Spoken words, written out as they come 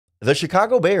The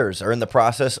Chicago Bears are in the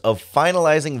process of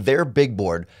finalizing their big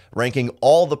board, ranking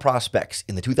all the prospects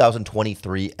in the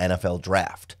 2023 NFL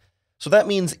Draft. So that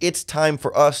means it's time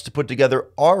for us to put together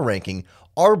our ranking,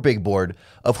 our big board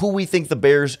of who we think the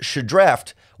Bears should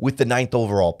draft with the 9th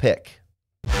overall pick.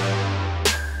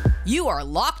 You are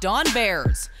Locked On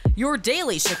Bears, your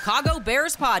daily Chicago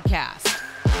Bears podcast.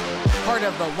 Part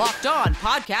of the Locked On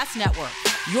Podcast Network,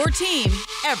 your team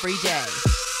every day.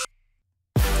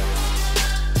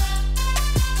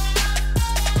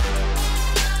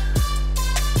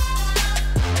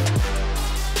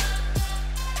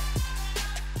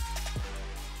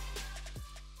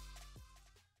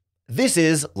 This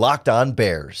is Locked On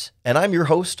Bears, and I'm your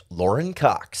host, Lorin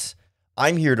Cox.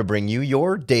 I'm here to bring you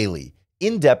your daily,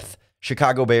 in-depth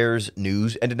Chicago Bears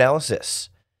news and analysis.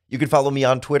 You can follow me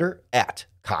on Twitter at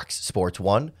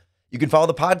CoxSports1. You can follow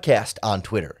the podcast on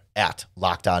Twitter at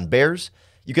Locked On Bears.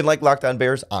 You can like Locked On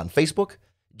Bears on Facebook.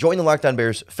 Join the Locked On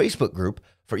Bears Facebook group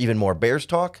for even more Bears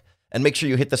talk. And make sure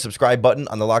you hit the subscribe button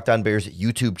on the Locked On Bears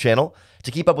YouTube channel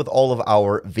to keep up with all of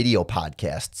our video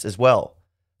podcasts as well.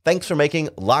 Thanks for making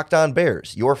Locked On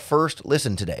Bears your first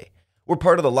listen today. We're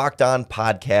part of the Locked On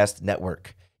Podcast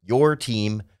Network, your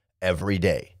team every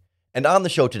day. And on the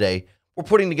show today, we're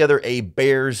putting together a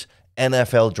Bears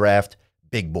NFL Draft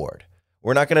big board.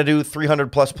 We're not going to do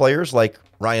 300-plus players like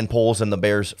Ryan Poles and the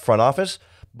Bears front office,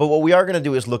 but what we are going to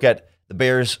do is look at the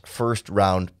Bears'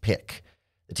 first-round pick.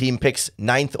 The team picks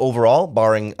 9th overall,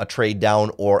 barring a trade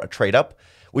down or a trade up,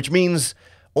 which means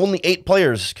only 8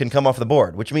 players can come off the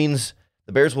board, which means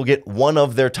the Bears will get one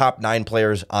of their top 9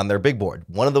 players on their big board.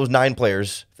 One of those 9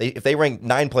 players, if they rank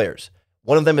 9 players,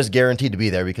 one of them is guaranteed to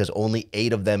be there because only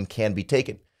 8 of them can be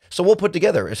taken. So we'll put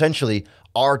together essentially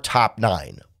our top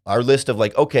 9, our list of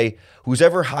okay, who's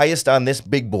ever highest on this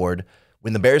big board,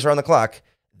 when the Bears are on the clock,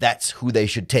 that's who they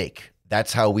should take.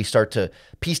 That's how we start to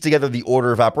piece together the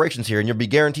order of operations here, and you'll be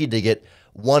guaranteed to get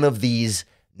one of these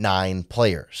 9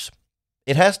 players.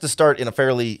 It has to start in a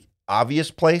fairly obvious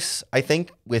place, I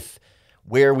think, with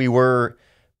where we were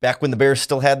back when the Bears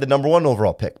still had the number 1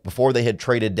 overall pick, before they had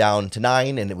traded down to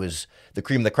 9 and it was the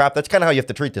cream of the crop. That's kind of how you have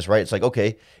to treat this, right? It's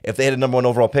okay, if they had a number 1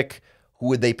 overall pick, who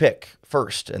would they pick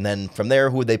first? And then from there,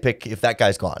 who would they pick if that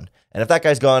guy's gone? And if that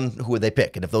guy's gone, who would they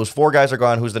pick? And if those 4 guys are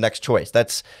gone, who's the next choice?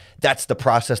 That's the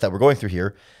process that we're going through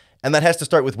here. And that has to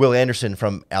start with Will Anderson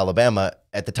from Alabama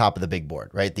at the top of the big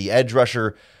board, right? The edge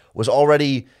rusher was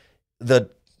already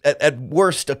at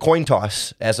worst a coin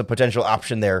toss as a potential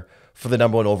option there for the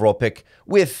number 1 overall pick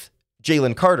with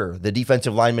Jalen Carter, the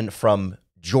defensive lineman from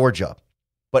Georgia.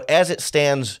 But as it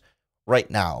stands right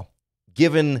now,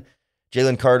 given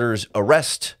Jalen Carter's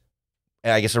arrest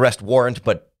warrant,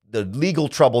 but the legal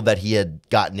trouble that he had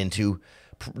gotten into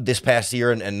this past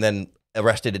year and then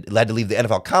arrested, had to leave the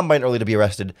NFL Combine early to be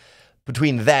arrested,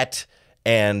 between that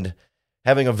and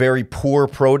having a very poor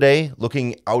pro day,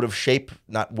 looking out of shape,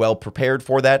 not well prepared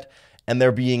for that, and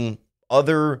there being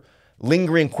other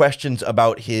lingering questions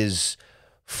about his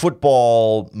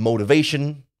football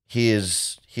motivation,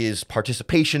 his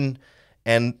participation,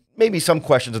 and maybe some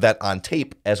questions of that on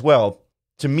tape as well.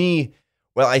 To me,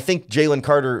 I think Jalen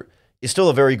Carter is still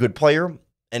a very good player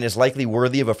and is likely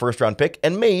worthy of a first-round pick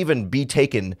and may even be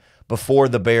taken before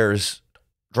the Bears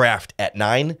draft at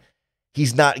 9.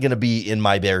 He's not going to be in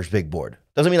my Bears big board.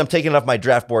 Doesn't mean I'm taking it off my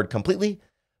draft board completely,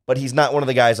 but he's not one of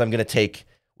the guys I'm going to take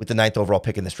with the 9th overall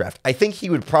pick in this draft. I think he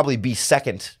would probably be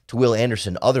second to Will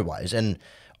Anderson otherwise, and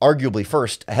arguably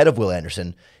first ahead of Will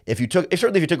Anderson if you took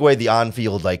away the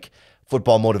on-field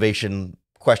football motivation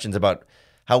questions about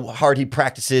how hard he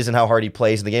practices and how hard he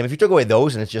plays in the game. If you took away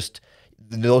those and it's just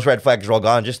those red flags are all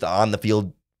gone, just the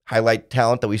on-the-field highlight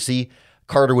talent that we see,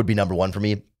 Carter would be number 1 for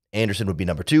me. Anderson would be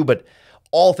number 2, but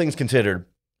all things considered,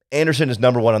 Anderson is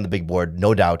number 1 on the big board,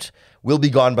 no doubt. Will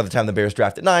be gone by the time the Bears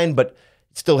draft at 9, but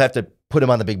still have to put him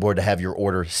on the big board to have your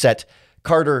order set.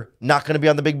 Carter, not going to be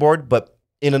on the big board, but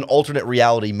in an alternate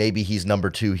reality, maybe he's number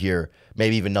 2 here,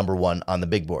 maybe even number 1 on the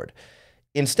big board.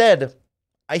 Instead,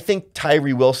 I think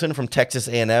Tyree Wilson from Texas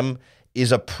A&M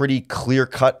is a pretty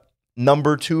clear-cut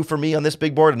number 2 for me on this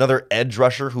big board, another edge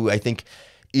rusher who I think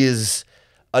is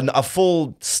a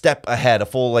full step ahead, a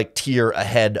full tier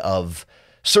ahead of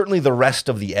certainly the rest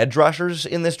of the edge rushers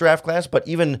in this draft class, but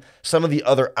even some of the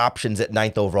other options at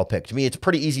 9th overall pick. To me, it's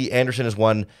pretty easy. Anderson is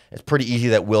 1. It's pretty easy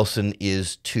that Wilson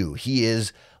is 2. He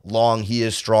is long. He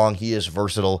is strong. He is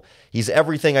versatile. He's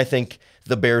everything I think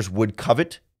the Bears would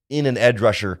covet in an edge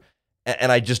rusher,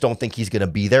 and I just don't think he's going to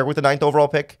be there with the 9th overall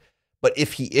pick. But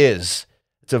if he is,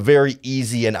 it's a very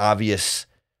easy and obvious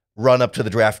run up to the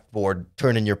draft board,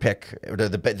 turn in your pick, or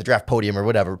the draft podium or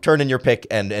whatever, turn in your pick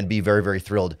and be very, very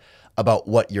thrilled about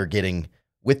what you're getting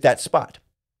with that spot.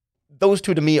 Those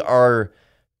two to me are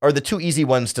the two easy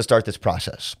ones to start this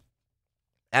process.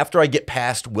 After I get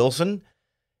past Wilson,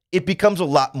 it becomes a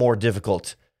lot more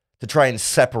difficult to try and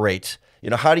separate,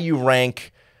 how do you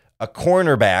rank a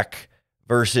cornerback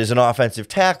versus an offensive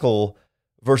tackle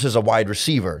versus a wide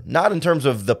receiver? Not in terms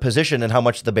of the position and how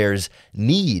much the Bears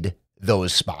need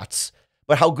those spots,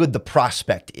 but how good the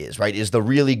prospect is, right? Is the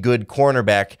really good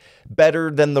cornerback better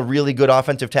than the really good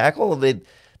offensive tackle?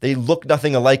 They look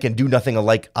nothing alike and do nothing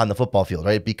alike on the football field,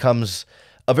 right? It becomes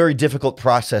a very difficult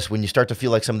process when you start to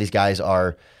feel like some of these guys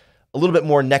are a little bit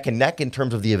more neck and neck in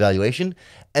terms of the evaluation.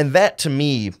 And that to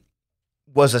me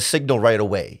was a signal right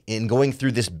away in going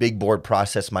through this big board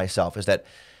process myself, is that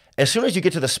as soon as you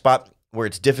get to the spot where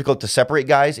it's difficult to separate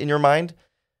guys in your mind,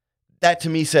 that to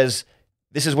me says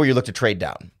this is where you look to trade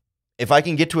down. If I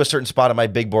can get to a certain spot on my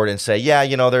big board and say, yeah,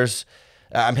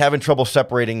 I'm having trouble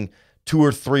separating 2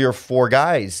 or 3 or 4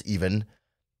 guys even,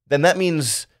 then that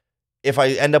means if I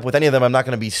end up with any of them, I'm not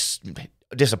going to be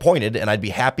disappointed, and I'd be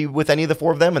happy with any of the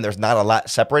 4 of them, and there's not a lot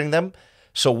separating them.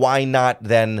 So why not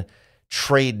then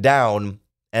trade down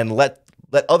and let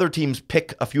other teams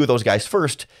pick a few of those guys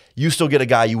first? You still get a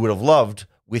guy you would have loved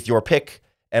with your pick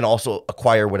and also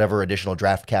acquire whatever additional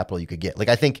draft capital you could get. Like,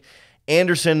 I think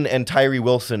Anderson and Tyree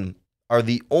Wilson are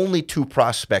the only 2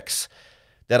 prospects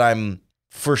that I'm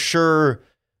for sure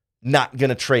not going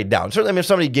to trade down. Certainly, if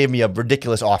somebody gave me a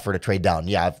ridiculous offer to trade down,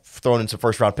 yeah, I've thrown in some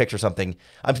first-round picks or something.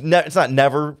 It's not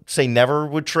never, say never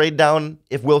would trade down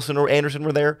if Wilson or Anderson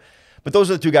were there. But those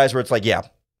are the 2 guys where it's like, yeah,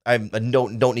 I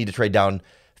don't need to trade down,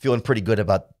 feeling pretty good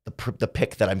about the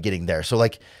pick that I'm getting there. So,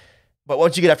 but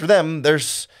once you get after them,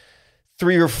 there's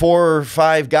 3 or 4 or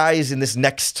 5 guys in this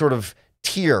next sort of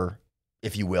tier,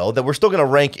 if you will, that we're still going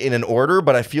to rank in an order,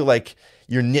 but I feel like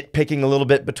you're nitpicking a little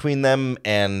bit between them,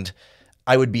 and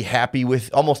I would be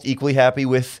almost equally happy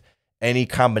with any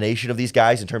combination of these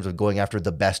guys in terms of going after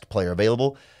the best player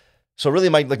available. So really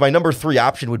my number 3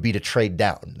 option would be to trade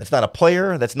down. That's not a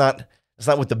player. That's not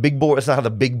what the big board, it's not how the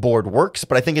big board works,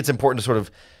 but I think it's important to sort of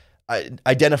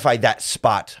identify that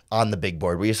spot on the big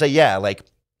board where you say, yeah,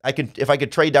 if I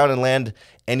could trade down and land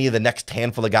any of the next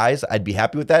handful of guys, I'd be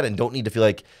happy with that and don't need to feel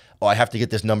like, oh, I have to get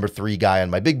this number 3 guy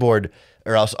on my big board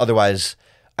or else otherwise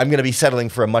I'm going to be settling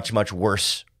for a much, much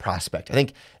worse prospect. I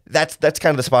think that's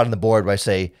kind of the spot on the board where I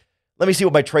say, let me see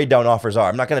what my trade down offers are.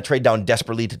 I'm not going to trade down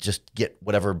desperately to just get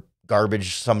whatever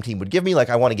garbage some team would give me.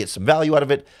 I want to get some value out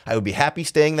of it. I would be happy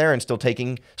staying there and still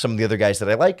taking some of the other guys that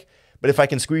I like. But if I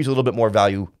can squeeze a little bit more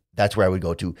value, that's where I would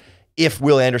go to. If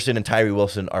Will Anderson and Tyree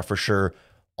Wilson are for sure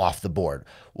off the board.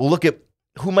 We'll look at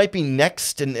who might be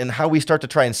next and how we start to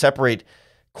try and separate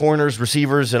corners,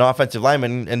 receivers, and offensive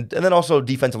linemen, and then also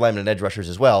defensive linemen and edge rushers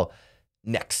as well,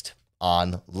 next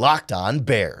on Locked On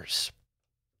Bears.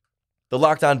 The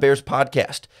Locked On Bears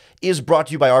podcast is brought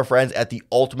to you by our friends at the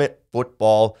Ultimate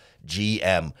Football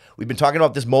GM. We've been talking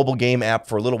about this mobile game app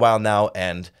for a little while now,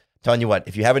 and I'm telling you what,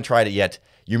 if you haven't tried it yet,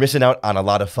 you're missing out on a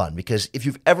lot of fun, because if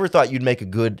you've ever thought you'd make a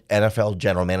good NFL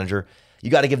general manager, you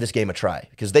got to give this game a try,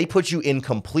 because they put you in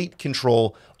complete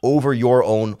control over your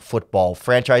own football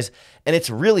franchise, and it's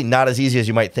really not as easy as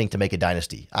you might think to make a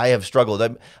dynasty. I have struggled.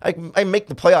 I make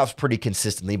the playoffs pretty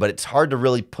consistently, but it's hard to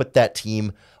really put that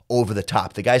team over the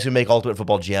top. The guys who make Ultimate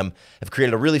Football GM have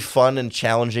created a really fun and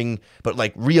challenging, but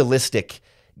realistic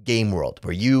game world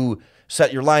where you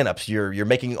set your lineups, you're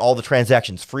making all the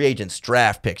transactions, free agents,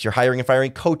 draft picks, you're hiring and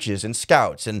firing coaches and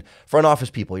scouts and front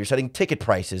office people, you're setting ticket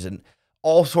prices and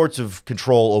all sorts of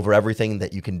control over everything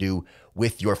that you can do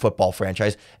with your football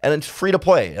franchise. And it's free to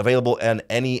play, available on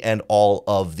any and all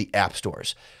of the app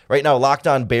stores. Right now, Locked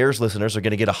On Bears listeners are going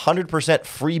to get a 100%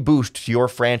 free boost to your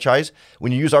franchise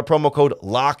when you use our promo code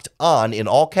Locked On in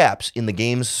all caps in the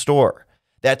game's store.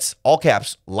 That's all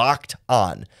caps, Locked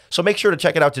On. So make sure to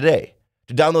check it out today.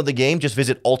 To download the game, just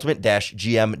visit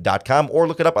ultimate-gm.com or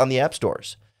look it up on the app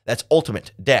stores. That's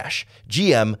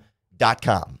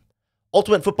ultimate-gm.com.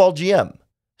 Ultimate Football GM.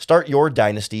 Start your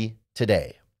dynasty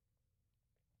today.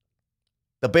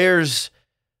 The Bears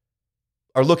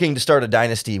are looking to start a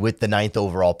dynasty with the 9th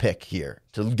overall pick here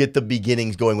to get the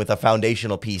beginnings going with a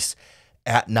foundational piece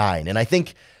at 9. And I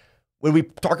think when we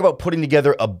talk about putting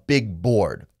together a big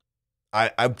board,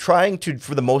 I'm trying to,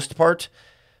 for the most part,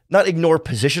 not ignore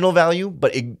positional value,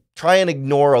 but try and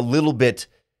ignore a little bit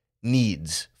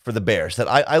needs for the Bears. That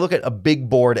I look at a big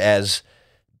board as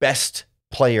best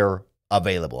player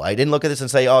available. I didn't look at this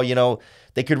and say,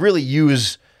 they could really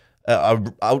use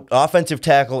an offensive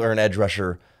tackle or an edge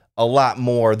rusher a lot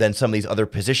more than some of these other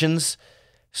positions.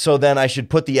 So then I should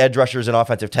put the edge rushers and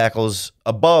offensive tackles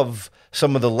above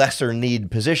some of the lesser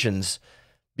need positions,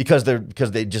 because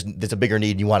it's a bigger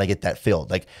need and you want to get that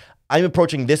filled. Like, I'm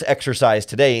approaching this exercise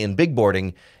today in big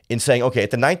boarding in saying, okay,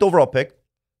 at the 9th overall pick,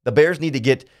 the Bears need to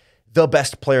get the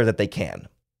best player that they can.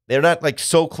 They're not like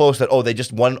so close that, they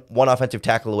just one offensive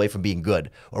tackle away from being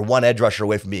good or one edge rusher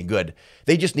away from being good.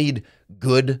 They just need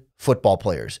good football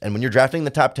players. And when you're drafting the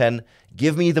top 10,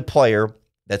 give me the player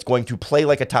that's going to play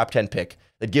like a top 10 pick,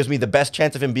 that gives me the best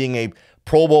chance of him being a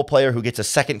Pro Bowl player who gets a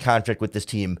second contract with this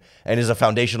team and is a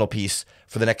foundational piece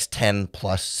for the next 10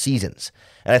 plus seasons.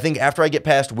 And I think after I get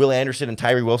past Will Anderson and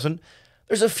Tyree Wilson,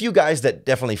 there's a few guys that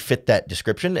definitely fit that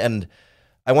description. And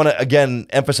I want to again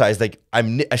emphasize, like,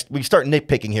 we start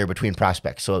nitpicking here between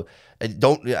prospects. So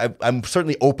I'm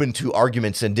certainly open to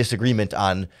arguments and disagreement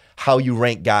on how you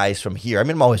rank guys from here. I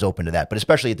mean, I'm always open to that, but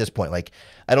especially at this point, like,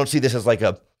 I don't see this as like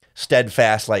a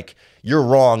steadfast, like, you're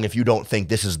wrong if you don't think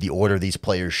this is the order these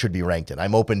players should be ranked in.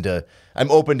 I'm open to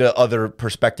other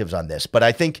perspectives on this, but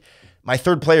I think my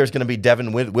third player is going to be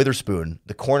Devin Witherspoon,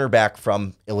 the cornerback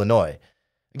from Illinois.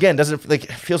 Again,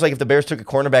 feels like if the Bears took a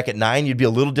cornerback at 9, you'd be a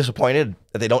little disappointed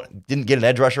that they didn't get an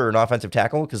edge rusher or an offensive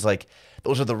tackle, because like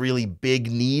those are the really big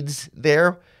needs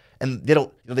there. And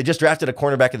they just drafted a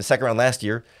cornerback in the second round last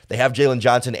year. They have Jalen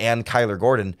Johnson and Kyler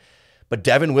Gordon, but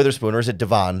Devin Witherspoon, or is it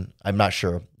Devon? I'm not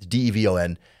sure.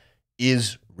 Devon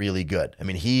is really good. I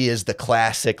mean, he is the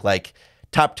classic like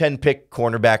top 10 pick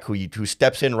cornerback who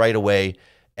steps in right away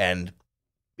and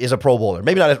is a Pro Bowler.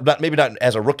 Maybe not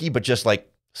as a rookie, but just like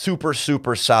super,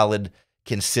 super solid,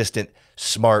 consistent,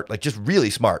 smart, like just really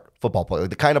smart football player. Like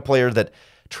the kind of player that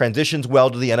transitions well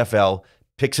to the NFL,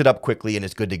 picks it up quickly, and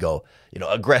is good to go.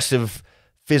 Aggressive,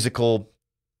 physical,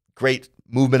 great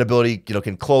movement ability,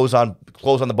 can close on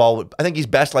the ball. I think he's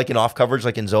best like in off coverage,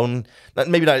 like in zone,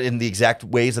 maybe not in the exact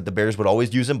ways that the Bears would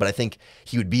always use him, but I think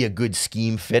he would be a good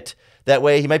scheme fit that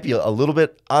way. He might be a little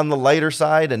bit on the lighter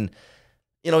side, and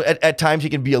at times he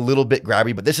can be a little bit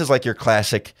grabby, but this is like your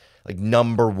classic, like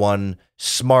number one,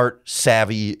 smart,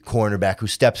 savvy cornerback who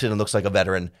steps in and looks like a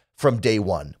veteran from day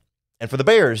one. And for the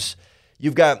Bears,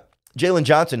 you've got Jalen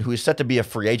Johnson, who is set to be a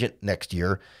free agent next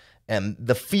year. And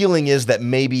the feeling is that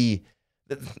maybe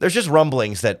there's just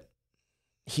rumblings that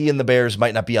he and the Bears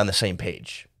might not be on the same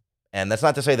page. And that's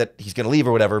not to say that he's going to leave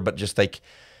or whatever, but just like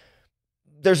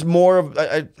there's more of,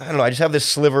 I don't know, I just have this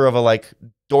sliver of a like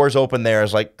doors open there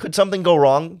as like, could something go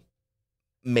wrong?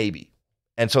 Maybe.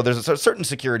 And so there's a certain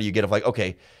security you get of like,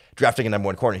 okay, drafting a number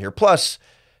one corner here. Plus,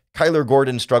 Kyler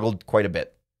Gordon struggled quite a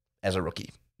bit as a rookie.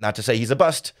 Not to say he's a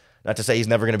bust, not to say he's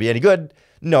never going to be any good.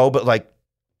 No, but like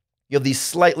you have these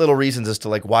slight little reasons as to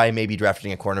like why maybe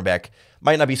drafting a cornerback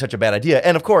might not be such a bad idea.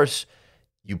 And of course,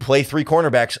 you play 3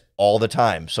 cornerbacks all the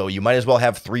time, so you might as well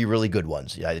have 3 really good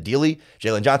ones. Yeah, ideally,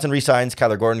 Jalen Johnson resigns,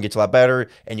 Kyler Gordon gets a lot better,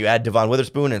 and you add Devon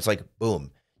Witherspoon, and it's like,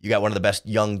 boom, you got one of the best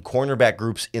young cornerback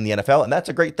groups in the NFL, and that's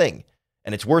a great thing.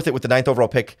 And it's worth it with the 9th overall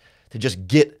pick to just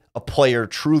get a player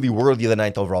truly worthy of the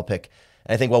 9th overall pick.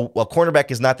 And I think while cornerback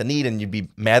is not the need, and you'd be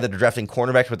mad that they're drafting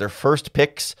cornerbacks with their first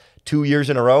picks 2 years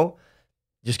in a row,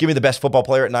 just give me the best football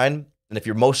player at 9. And if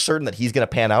you're most certain that he's going to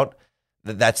pan out,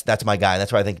 that's my guy. And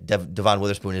that's why I think Devon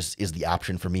Witherspoon is the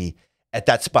option for me at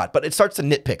that spot. But it starts to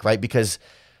nitpick, right? Because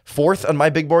 4th on my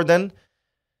big board then,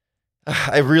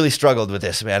 I really struggled with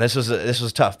this, man. This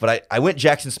was tough. But I went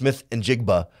Jackson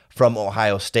Smith-Njigba from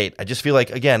Ohio State. I just feel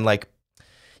like, again, like,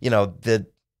 the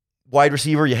wide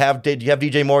receiver, you have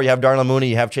DJ Moore, you have Darnell Mooney,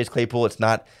 you have Chase Claypool. It's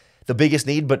not the biggest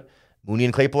need, but Mooney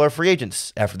and Claypool are free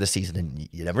agents after this season, and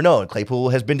you never know. And Claypool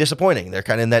has been disappointing. They're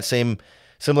kind of in that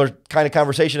similar kind of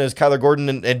conversation as Kyler Gordon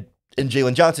and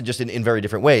Jalen Johnson, just in very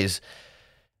different ways.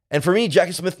 And for me,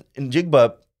 Jackson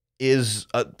Smith-Njigba is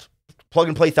a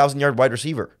plug-and-play 1,000-yard wide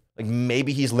receiver. Like,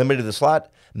 maybe he's limited to the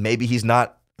slot. Maybe he's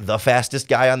not the fastest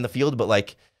guy on the field, but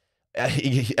like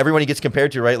everyone he gets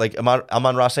compared to, right? Like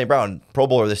Amon-Ra St. Brown, Pro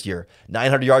Bowler this year,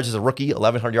 900 yards as a rookie,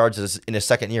 1,100 yards in his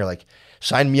second year. Like,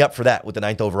 sign me up for that with the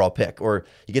 9th overall pick. Or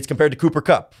he gets compared to Cooper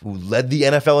Kupp, who led the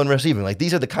NFL in receiving. Like,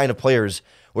 these are the kind of players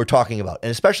we're talking about.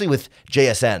 And especially with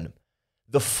JSN,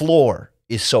 the floor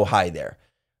is so high there.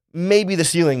 Maybe the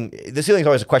ceiling is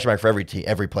always a question mark for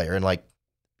every player. And like,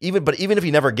 even if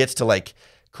he never gets to like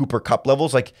Cooper Kupp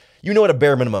levels, like, at a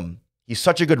bare minimum, he's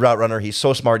such a good route runner. He's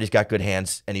so smart. He's got good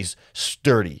hands, and he's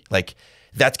sturdy. Like,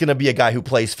 that's going to be a guy who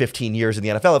plays 15 years in the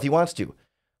NFL if he wants to.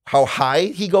 How high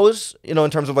he goes, in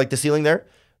terms of like the ceiling there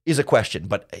is a question,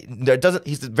 but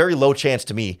he's a very low chance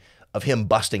to me of him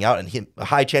busting out, and a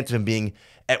high chance of him being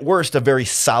at worst a very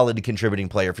solid contributing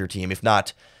player for your team, if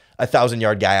not a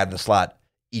 1,000-yard guy out of the slot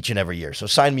each and every year. So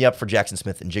sign me up for Jackson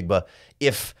Smith-Njigba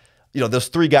if, those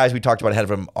 3 guys we talked about ahead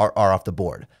of him are off the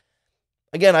board.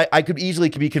 Again, I could easily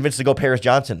be convinced to go Paris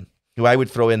Johnson who I would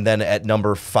throw in then at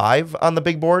number 5 on the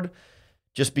big board,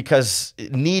 just because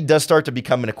need does start to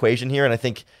become an equation here. And I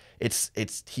think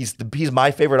he's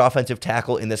my favorite offensive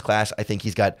tackle in this class. I think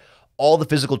he's got all the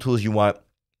physical tools you want,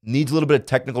 needs a little bit of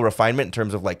technical refinement in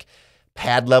terms of like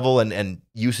pad level and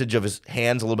usage of his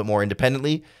hands a little bit more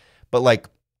independently. But like,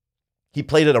 he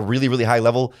played at a really, really high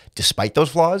level despite those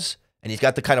flaws. And he's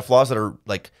got the kind of flaws that are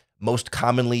like most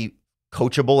commonly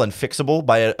coachable and fixable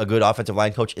by a good offensive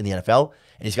line coach in the NFL.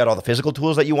 And he's got all the physical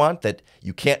tools that you want that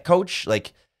you can't coach.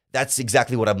 Like, that's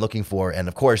exactly what I'm looking for. And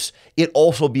of course, it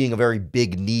also being a very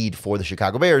big need for the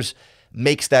Chicago Bears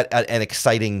makes that an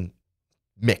exciting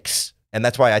mix. And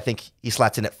that's why I think he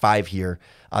slots in at 5 here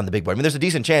on the big board. I mean, there's a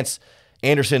decent chance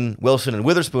Anderson, Wilson, and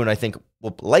Witherspoon, I think,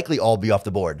 will likely all be off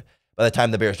the board by the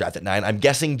time the Bears draft at 9. I'm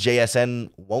guessing JSN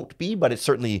won't be, but it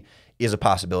certainly is a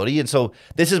possibility. And so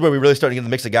this is where we really start to get in the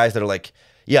mix of guys that are like,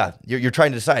 yeah, you're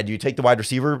trying to decide. Do you take the wide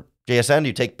receiver, JSN? Do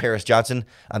you take Paris Johnson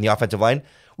on the offensive line?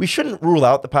 We shouldn't rule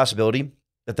out the possibility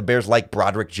that the Bears like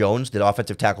Broderick Jones, the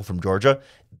offensive tackle from Georgia,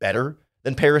 better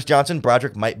than Paris Johnson.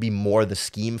 Broderick might be more the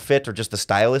scheme fit or just the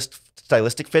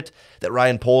stylistic fit that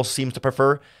Ryan Poles seems to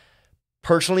prefer.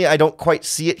 Personally, I don't quite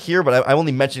see it here, but I'm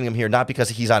only mentioning him here not because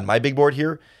he's on my big board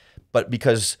here, but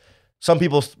because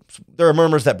there are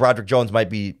murmurs that Broderick Jones might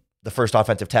be the first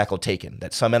offensive tackle taken,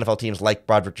 that some NFL teams like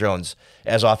Broderick Jones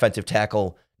as offensive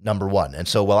tackle number 1. And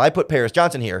so while I put Paris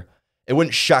Johnson here, it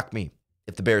wouldn't shock me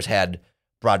if the Bears had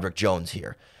Broderick Jones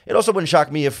here. It also wouldn't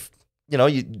shock me if,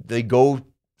 they go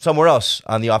somewhere else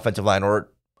on the offensive line or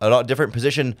a different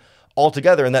position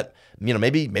altogether, and that,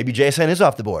 maybe JSN is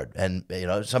off the board and,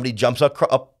 somebody jumps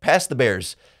up past the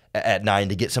Bears at 9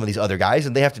 to get some of these other guys,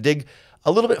 and they have to dig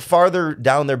a little bit farther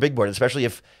down their big board, especially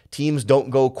if teams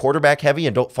don't go quarterback heavy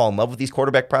and don't fall in love with these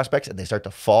quarterback prospects and they start to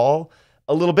fall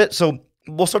a little bit. So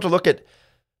we'll start to look at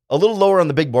a little lower on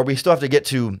the big board. We still have to get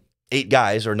to 8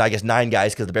 guys, or I guess 9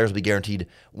 guys, because the Bears will be guaranteed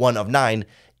 1 of 9.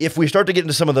 If we start to get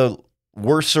into some of the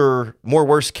more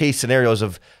worst case scenarios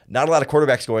of not a lot of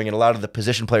quarterbacks going and a lot of the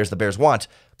position players the Bears want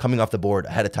coming off the board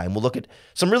ahead of time, we'll look at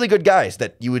some really good guys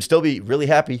that you would still be really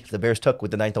happy if the Bears took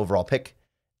with the 9th overall pick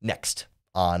next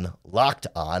on Locked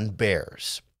On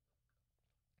Bears.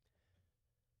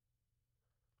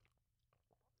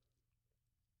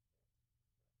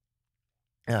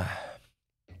 I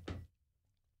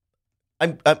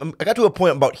got to a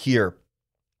point about here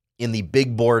in the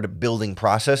big board building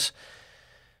process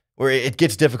where it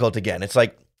gets difficult again. It's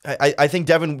like, I think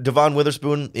Devon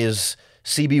Witherspoon is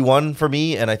CB1 for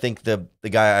me, and I think the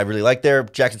guy I really like there,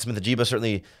 Jackson Smith-Njigba,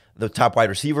 certainly the top wide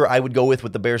receiver I would go with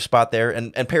the Bears spot there,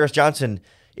 and Paris Johnson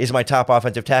is my top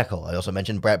offensive tackle. I also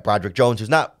mentioned Broderick Jones, who's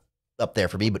not up there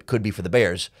for me, but could be for the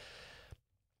Bears.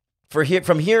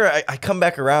 From here, I come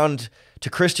back around to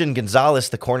Christian Gonzalez,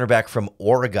 the cornerback from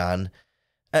Oregon,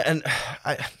 and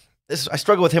I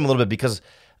struggle with him a little bit because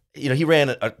he's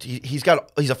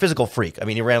a physical freak. I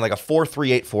mean, he ran like a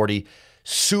 4.38 40,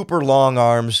 super long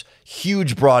arms,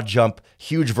 huge broad jump,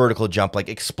 huge vertical jump, like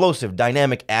explosive,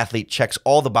 dynamic athlete, checks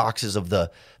all the boxes of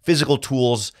the physical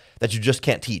tools that you just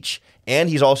can't teach. And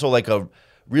he's also like a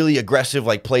really aggressive,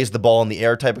 like plays the ball in the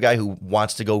air type of guy who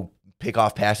wants to go pick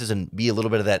off passes and be a little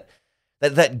bit of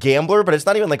that gambler, but it's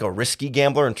not even like a risky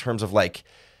gambler in terms of like,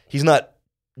 he's not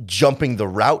jumping the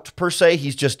route per se.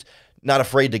 He's just not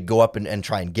afraid to go up and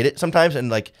try and get it sometimes.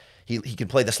 And like, he can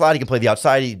play the slot, he can play the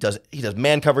outside. He does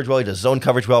man coverage well, he does zone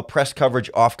coverage well, press coverage,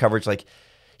 off coverage. Like,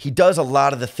 he does a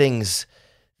lot of the things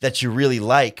that you really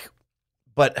like.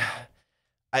 But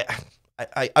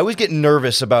I always get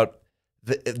nervous about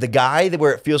the guy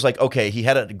where it feels like, okay, he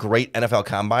had a great NFL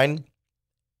combine,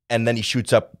 and then he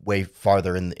shoots up way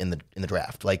farther in the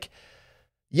draft. Like,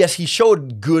 yes, he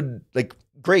showed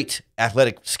great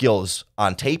athletic skills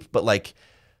on tape, but like,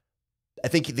 I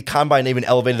think the combine even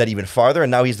elevated that even farther, and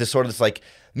now he's this like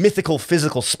mythical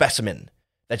physical specimen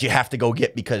that you have to go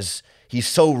get because he's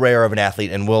so rare of an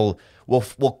athlete and will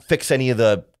fix any of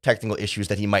the technical issues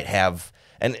that he might have.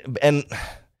 And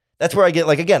that's where I get,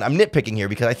 like, again, I'm nitpicking here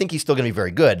because I think he's still going to be very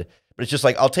good, but it's just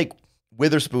like, I'll take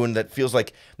Witherspoon that feels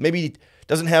like maybe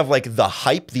doesn't have like the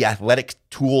hype, the athletic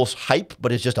tools hype,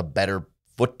 but is just a better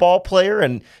football player,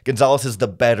 and Gonzalez is the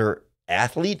better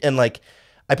athlete. And like,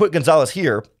 I put Gonzalez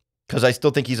here because I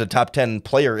still think he's a top 10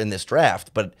 player in this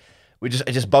draft, but it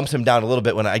just bumps him down a little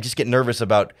bit when I just get nervous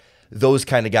about those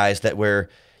kind of guys that where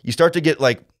you start to get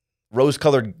like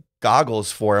rose-colored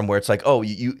goggles for him, where it's like, oh,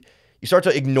 you start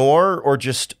to ignore or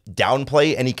just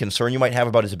downplay any concern you might have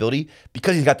about his ability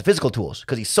because he's got the physical tools,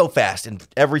 because he's so fast and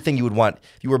everything you would want.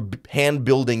 If you were hand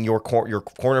building your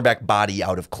cornerback body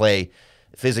out of clay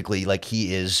physically, like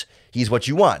he's what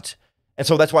you want. And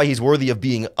so that's why he's worthy of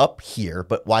being up here,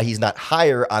 but why he's not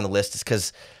higher on the list is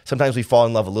because sometimes we fall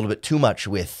in love a little bit too much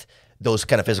with those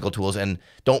kind of physical tools and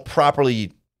don't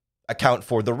properly account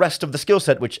for the rest of the skill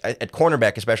set, which at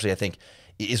cornerback especially, I think,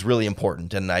 is really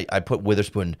important. And I put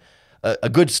Witherspoon a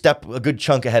good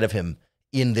chunk ahead of him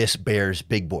in this Bears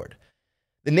big board.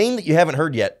 The name that you haven't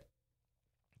heard yet,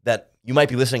 that you might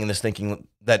be listening to this thinking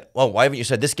that, well, why haven't you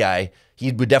said this guy?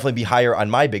 He would definitely be higher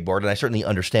on my big board, and I certainly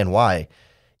understand why,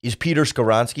 is Peter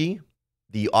Skoronski,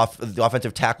 the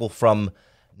offensive tackle from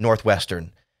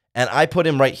Northwestern. And I put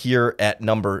him right here at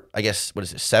number, I guess, what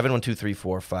is it, 7? 1, 2, 3,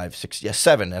 4, 5, 6. Yes,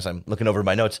 7, as I'm looking over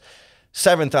my notes.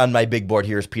 7th on my big board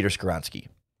here is Peter Skoronski.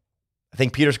 I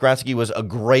think Peter Skoronski was a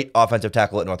great offensive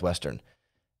tackle at Northwestern.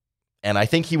 And I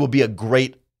think he will be a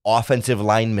great offensive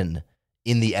lineman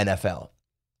in the NFL.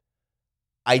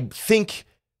 I think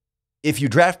if you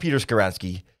draft Peter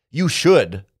Skoronski, you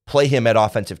should play him at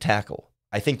offensive tackle.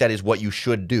 I think that is what you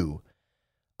should do.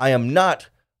 I am not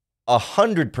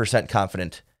 100%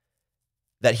 confident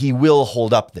that he will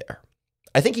hold up there.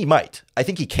 I think he might. I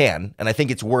think he can, and I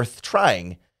think it's worth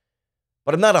trying,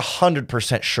 but I'm not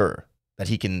 100% sure that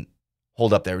he can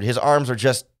hold up there. His arms are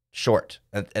just short,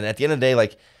 and at the end of the day,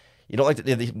 like, you don't like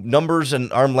the numbers,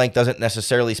 and arm length doesn't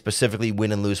necessarily specifically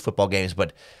win and lose football games,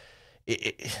 but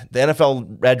the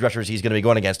NFL edge rushers he's going to be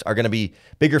going against are going to be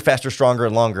bigger, faster, stronger,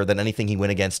 and longer than anything he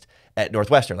went against at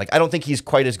Northwestern. Like, I don't think he's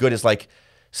quite as good as, like,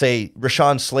 say,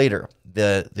 Rashawn Slater,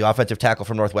 the offensive tackle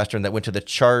from Northwestern that went to the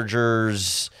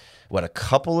Chargers, a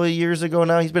couple of years ago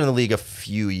now? He's been in the league a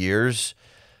few years.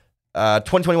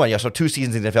 2021, yeah, so 2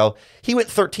 seasons in the NFL. He went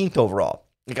 13th overall.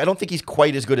 Like, I don't think he's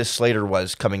quite as good as Slater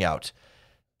was coming out.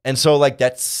 And so, like,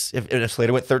 that's, if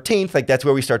Slater went 13th, like, that's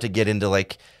where we start to get into,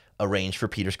 like, a range for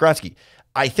Peter Skoronski.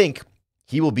 I think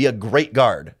he will be a great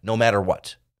guard no matter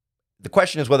what. The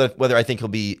question is whether I think he'll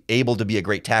be able to be a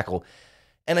great tackle.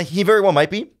 And he very well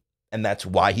might be, and that's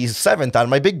why he's 7th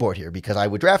on my big board here, because I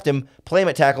would draft him, play him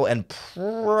at tackle, and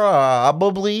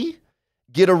probably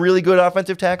get a really good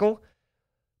offensive tackle.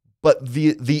 But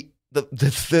the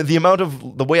amount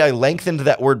of the way I lengthened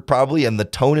that word probably and the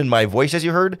tone in my voice, as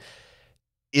you heard,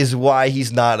 is why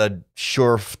he's not a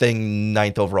sure thing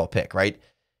 9th overall pick, right?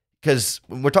 Because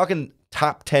when we're talking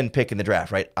top 10 pick in the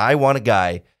draft, right? I want a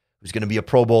guy who's going to be a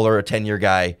Pro Bowler, a 10-year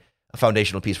guy, a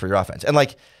foundational piece for your offense. And,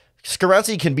 like,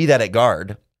 Skoronski can be that at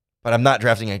guard, but I'm not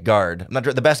drafting a guard.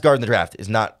 The best guard in the draft is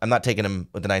not. I'm not taking him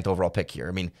with the 9th overall pick here.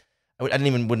 I mean,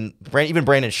 even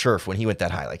Brandon Scherf, when he went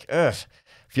that high, like,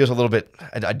 feels a little bit.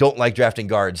 I don't like drafting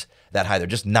guards that high. They're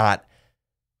just not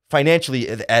financially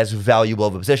as valuable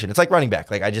of a position. It's like running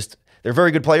back. Like, they're very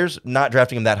good players. Not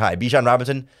drafting them that high. Bijan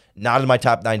Robinson, not in my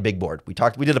top 9 big board. We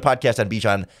did a podcast on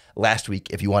Bijan last week.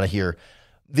 If you want to hear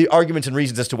the arguments and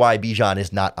reasons as to why Bijan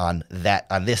is not on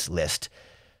this list.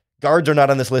 Guards are not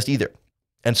on this list either.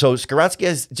 And so Skoronski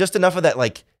has just enough of that,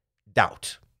 like,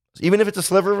 doubt. Even if it's a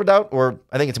sliver of a doubt, or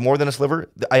I think it's more than a sliver,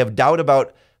 I have doubt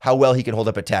about how well he can hold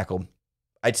up at tackle.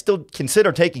 I'd still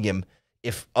consider taking him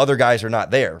if other guys are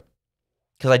not there,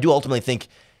 because I do ultimately think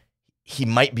he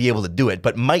might be able to do it.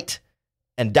 But might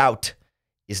and doubt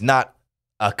is not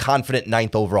a confident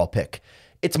 9th overall pick.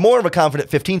 It's more of a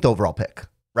confident 15th overall pick,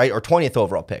 right? Or 20th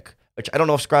overall pick. Which I don't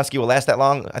know if Skoronski will last that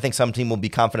long. I think some team will be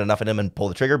confident enough in him and pull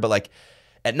the trigger. But, like,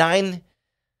 at 9,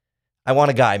 I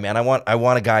want a guy, man. I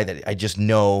want a guy that I just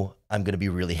know I'm going to be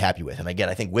really happy with. And again,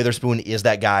 I think Witherspoon is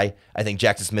that guy. I think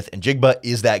Jackson Smith-Njigba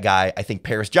is that guy. I think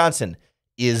Paris Johnson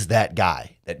is that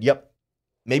guy.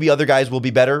 Maybe other guys will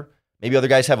be better. Maybe other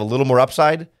guys have a little more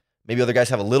upside. Maybe other guys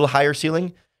have a little higher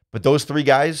ceiling. But those 3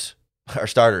 guys are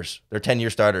starters. They're 10-year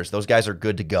starters. Those guys are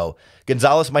good to go.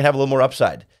 Gonzalez might have a little more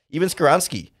upside. Even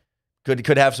Skoronski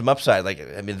could have some upside. Like,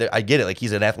 I mean, I get it. Like,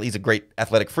 he's an athlete. He's a great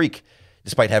athletic freak,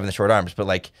 despite having the short arms. But,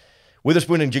 like,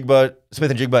 Witherspoon and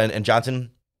Smith-Njigba and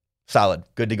Johnson, solid,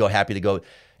 good to go, happy to go.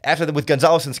 After that, with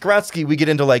Gonzalez and Skoronski, we get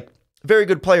into, like, very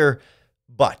good player,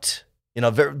 but,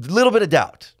 very little bit of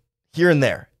doubt here and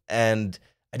there. And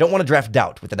I don't want to draft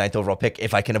doubt with the 9th overall pick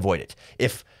if I can avoid it.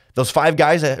 If those 5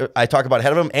 guys I talk about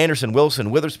ahead of him, Anderson,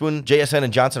 Wilson, Witherspoon, JSN,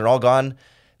 and Johnson, are all gone,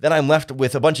 then I'm left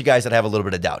with a bunch of guys that have a little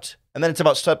bit of doubt. And then it's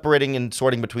about separating and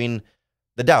sorting between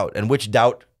the doubt,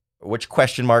 which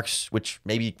question marks, which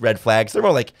maybe red flags. They're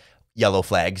more like yellow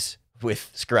flags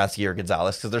with Skoronski or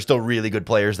Gonzalez, because they're still really good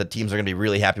players that teams are going to be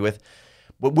really happy with.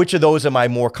 But which of those am I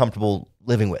more comfortable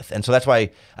living with? And so that's why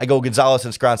I go Gonzalez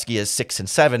and Skoronski as 6 and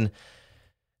 7.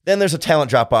 Then there's a talent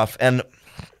drop-off. And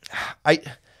I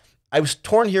was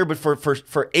torn here, but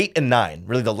for 8 and 9,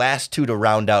 really the last 2 to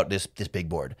round out this big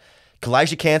board.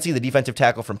 Kalijah Kancey, the defensive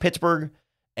tackle from Pittsburgh,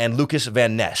 and Lucas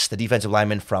Van Ness, the defensive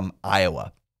lineman from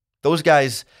Iowa. Those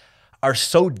guys are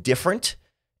so different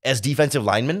as defensive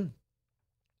linemen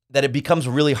that it becomes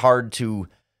really hard to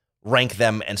rank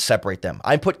them and separate them.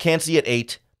 I put Cansey at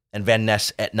 8 and Van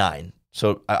Ness at 9.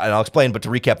 So I'll explain, but to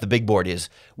recap, the big board is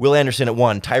Will Anderson at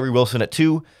 1, Tyree Wilson at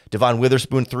 2, Devon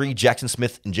Witherspoon 3, Jackson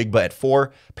Smith-Njigba at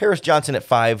 4, Paris Johnson at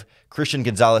 5, Christian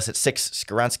Gonzalez at 6,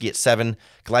 Skoronski at 7,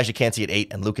 Kalijah Cansey at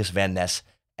 8, and Lucas Van Ness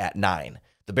at 9.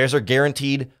 The Bears are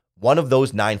guaranteed one of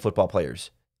those 9 football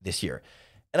players this year.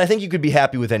 And I think you could be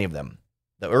happy with any of them.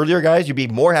 The earlier guys you'd be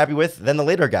more happy with than the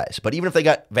later guys. But even if they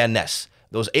got Van Ness,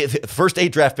 those first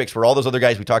 8 draft picks for all those other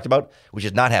guys we talked about, which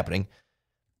is not happening,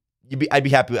 I'd be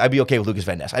happy. I'd be okay with Lucas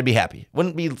Van Ness. I'd be happy.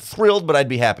 Wouldn't be thrilled, but I'd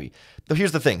be happy. So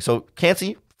here's the thing. So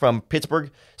Cansey from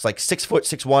Pittsburgh is like 6 foot,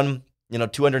 6'1",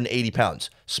 280 pounds.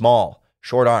 Small,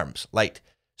 short arms, light,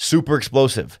 super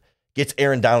explosive. Gets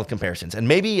Aaron Donald comparisons. And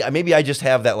maybe I just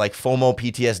have that like FOMO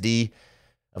PTSD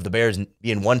of the Bears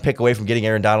being 1 pick away from getting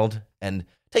Aaron Donald and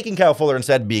taking Kyle Fuller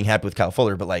instead, being happy with Kyle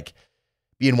Fuller, but like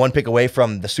being 1 pick away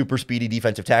from the super speedy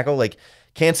defensive tackle. Like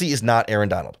Cansey is not Aaron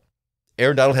Donald.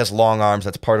 Aaron Donald has long arms.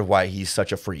 That's part of why he's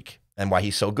such a freak and why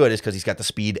he's so good is because he's got the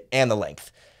speed and the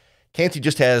length. Cansey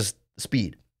just has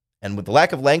speed. And with the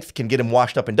lack of length can get him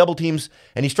washed up in double teams.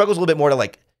 And he struggles a little bit more to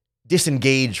like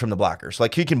disengage from the blockers.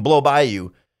 Like he can blow by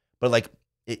you, but like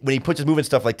when he puts his move and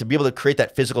stuff, like to be able to create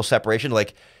that physical separation,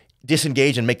 like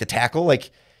disengage and make the tackle, like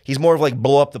he's more of like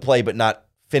blow up the play, but not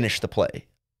finish the play.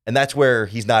 And that's where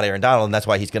he's not Aaron Donald. And that's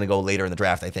why he's going to go later in the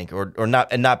draft, I think, or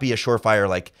not be a surefire,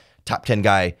 like top 10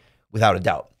 guy without a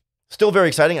doubt. Still very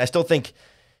exciting. I still think,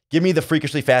 give me the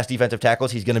freakishly fast defensive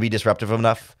tackles. He's going to be disruptive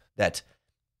enough that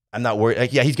I'm not worried.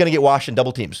 Like, yeah, he's going to get washed in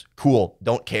double teams. Cool.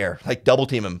 Don't care. Like, double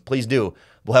team him. Please do.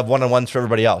 We'll have one-on-ones for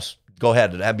everybody else. Go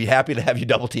ahead. I'd be happy to have you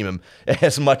double team him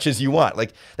as much as you want.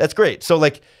 Like, that's great. So,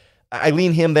 like, I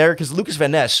lean him there because Lucas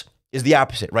Van Ness is the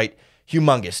opposite, right?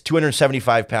 Humongous,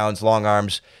 275 pounds, long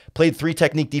arms, played 3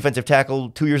 technique defensive tackle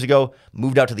 2 years ago,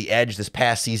 moved out to the edge this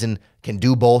past season, can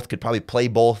do both, could probably play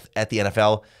both at the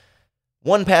NFL.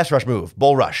 1 pass rush move,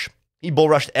 bull rush. He bull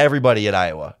rushed everybody at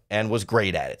Iowa and was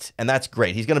great at it. And that's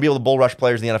great. He's going to be able to bull rush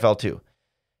players in the NFL too.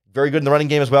 Very good in the running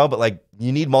game as well, but like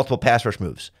you need multiple pass rush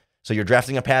moves. So you're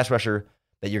drafting a pass rusher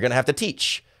that you're going to have to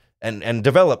teach and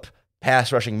develop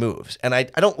pass rushing moves. And I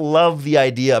don't love the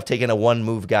idea of taking a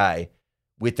 1-move guy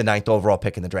with the 9th overall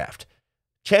pick in the draft.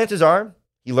 Chances are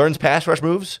he learns pass rush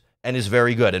moves and is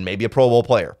very good and maybe a Pro Bowl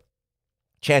player.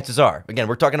 Chances are. Again,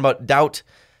 we're talking about doubt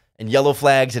and yellow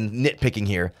flags and nitpicking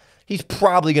here. He's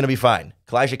probably going to be fine.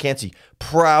 Kalijah Cansey,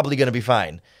 probably going to be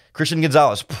fine. Christian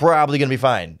Gonzalez, probably going to be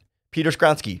fine. Peter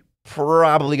Skoronski,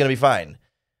 probably going to be fine.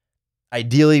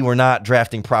 Ideally, we're not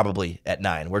drafting probably at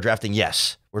 9. We're drafting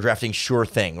yes. We're drafting sure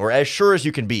thing, or as sure as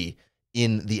you can be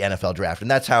in the NFL draft.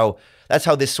 And that's how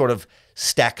this sort of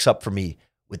stacks up for me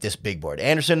with this big board.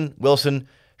 Anderson, Wilson,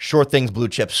 sure things, blue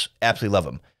chips, absolutely love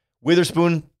them.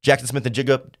 Witherspoon, Jackson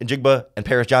Smith-Njigba, and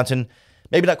Paris Johnson,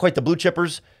 maybe not quite the blue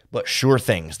chippers, but sure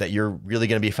things that you're really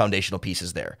going to be foundational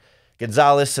pieces there.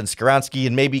 Gonzalez and Skoronski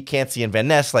and maybe Cansey and Van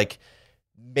Ness, like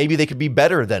maybe they could be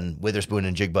better than Witherspoon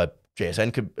and Njigba.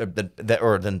 JSN could,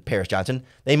 or than Paris Johnson.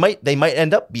 They might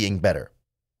end up being better,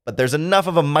 but there's enough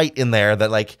of a might in there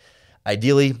that like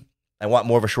ideally I want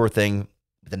more of a sure thing.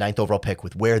 The 9th overall pick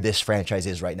with where this franchise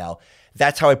is right now.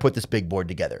 That's how I put this big board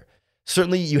together.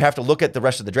 Certainly, you have to look at the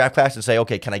rest of the draft class and say,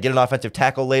 okay, can I get an offensive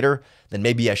tackle later? Then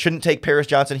maybe I shouldn't take Paris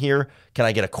Johnson here. Can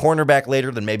I get a cornerback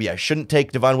later? Then maybe I shouldn't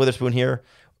take Devon Witherspoon here.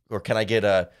 Or can I get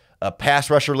a pass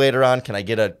rusher later on? Can I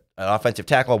get an offensive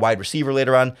tackle, a wide receiver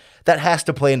later on? That has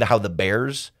to play into how the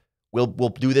Bears will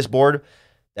do this board.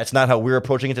 That's not how we're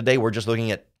approaching it today. We're just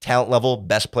looking at talent level,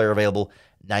 best player available,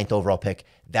 9th overall pick.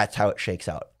 That's how it shakes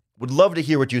out. Would love to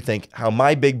hear what you think, how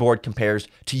my big board compares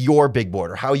to your big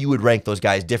board, or how you would rank those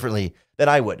guys differently than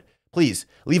I would. Please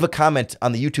leave a comment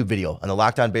on the YouTube video on the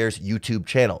Locked On Bears YouTube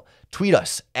channel. Tweet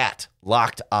us at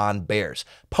Locked On Bears.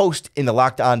 Post in the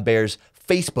Locked On Bears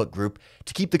Facebook group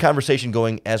to keep the conversation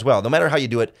going as well. No matter how you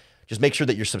do it, just make sure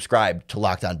that you're subscribed to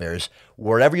Locked On Bears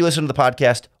wherever you listen to the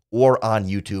podcast or on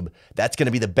YouTube. That's going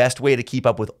to be the best way to keep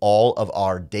up with all of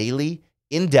our daily,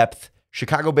 in-depth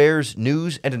Chicago Bears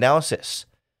news and analysis.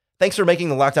 Thanks for making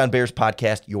the Locked On Bears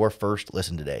podcast your first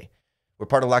listen today. We're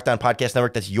part of Locked On Podcast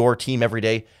Network. That's your team every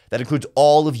day. That includes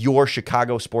all of your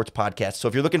Chicago sports podcasts. So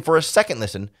if you're looking for a second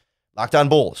listen, Locked On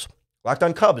Bulls, Locked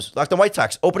On Cubs, Locked On White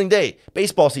Sox, opening day,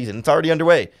 baseball season. It's already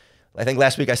underway. I think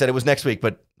last week I said it was next week,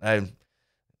 but I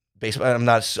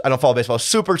don't follow baseball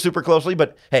super closely,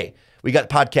 but hey, we got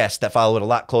podcasts that follow it a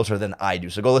lot closer than I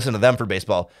do. So go listen to them for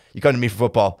baseball. You come to me for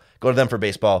football, go to them for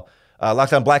baseball.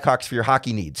 Locked On Blackhawks for your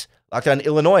hockey needs. Locked On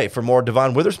Illinois for more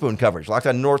Devon Witherspoon coverage. Locked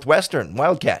On Northwestern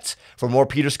Wildcats for more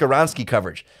Peter Skoronski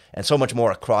coverage. And so much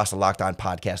more across the Locked On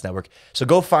Podcast Network. So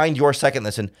go find your second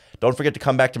listen. Don't forget to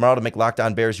come back tomorrow to make Locked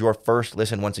On Bears your first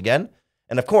listen once again.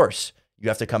 And of course, you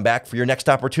have to come back for your next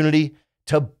opportunity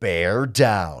to bear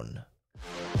down.